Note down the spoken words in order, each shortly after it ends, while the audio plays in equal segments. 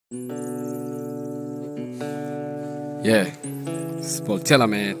Yeah, it's Paul Tella,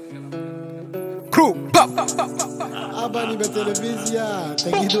 man. Crew, pop! אבא, אני בטלוויזיה,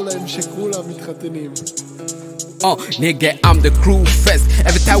 תגידו להם שכולם מתחתנים. Nigga, I'm the crew first.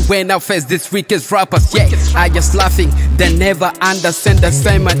 Every time when I face this weakest rappers, yeah, I just laughing. They never understand the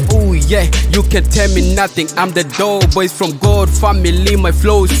same, and ooh, yeah, you can tell me nothing. I'm the dope boys from God family. My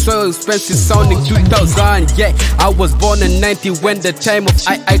flow is so expensive, sounding 2000. Yeah, I was born in 90 when the time of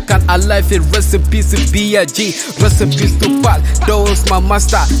I can't alive it. Rest in peace to B.I.G. Rest in peace to Paul. Those my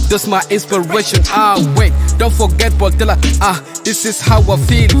master, those my inspiration. Wait, don't forget Paul Tella. This is how I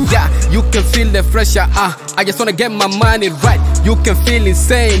feel. Yeah, you can feel the pressure. I just wanna get my money right. You can feel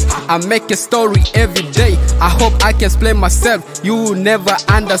insane. I make a story every day. I hope I can explain myself. You will never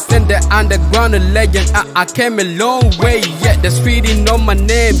understand the underground legend. I came a long way, yeah. The street didn't know my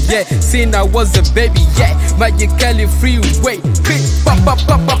name, yeah. Since I was a baby, yeah. Magically freeway.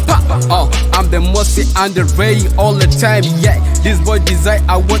 I'm the most underrated all the time, yeah. This boy design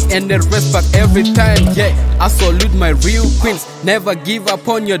I want and the respect every time, yeah. I salute my real queens. Never give up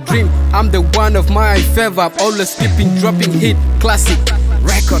on your dream. I'm the one of my favor. Always keeping dropping hit classic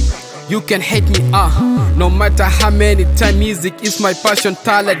record. You can hate me, no matter how many times. Music is my passion,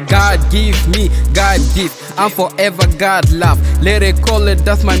 talent God give me, God give. I'm forever God love. Let it call it,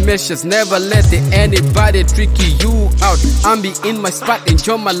 that's my message. Never let anybody trick you out. I'm be in my spot,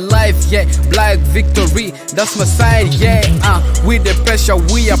 enjoy my life, yeah. Black victory, that's my side, yeah. With the pressure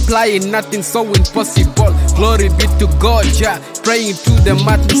we applying, nothing so impossible. Glory be to God, yeah. Praying to the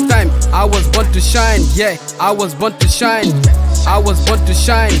madness time. I was born to shine, yeah. I was born to shine. I was born to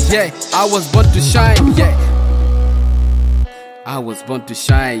shine, yeah. I was born to shine, yeah. I was born to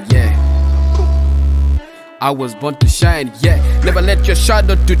shine, yeah. I was born to shine, yeah. Never let your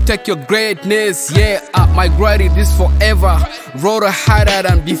shadow to take your greatness, yeah. My gratitude is forever. Road harder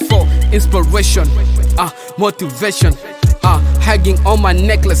than before. Inspiration, motivation, hanging on my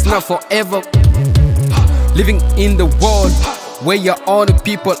necklace now forever. Living in the world where your own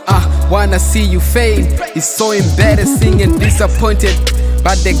people wanna see you fail. It's so embarrassing and disappointed,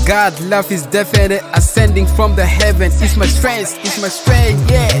 but the God love is definitely ascending from the heaven. It's my strength,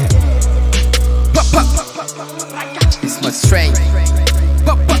 yeah. It's my strength.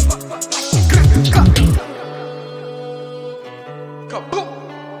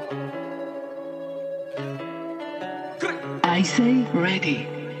 I say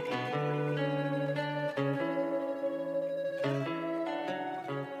ready.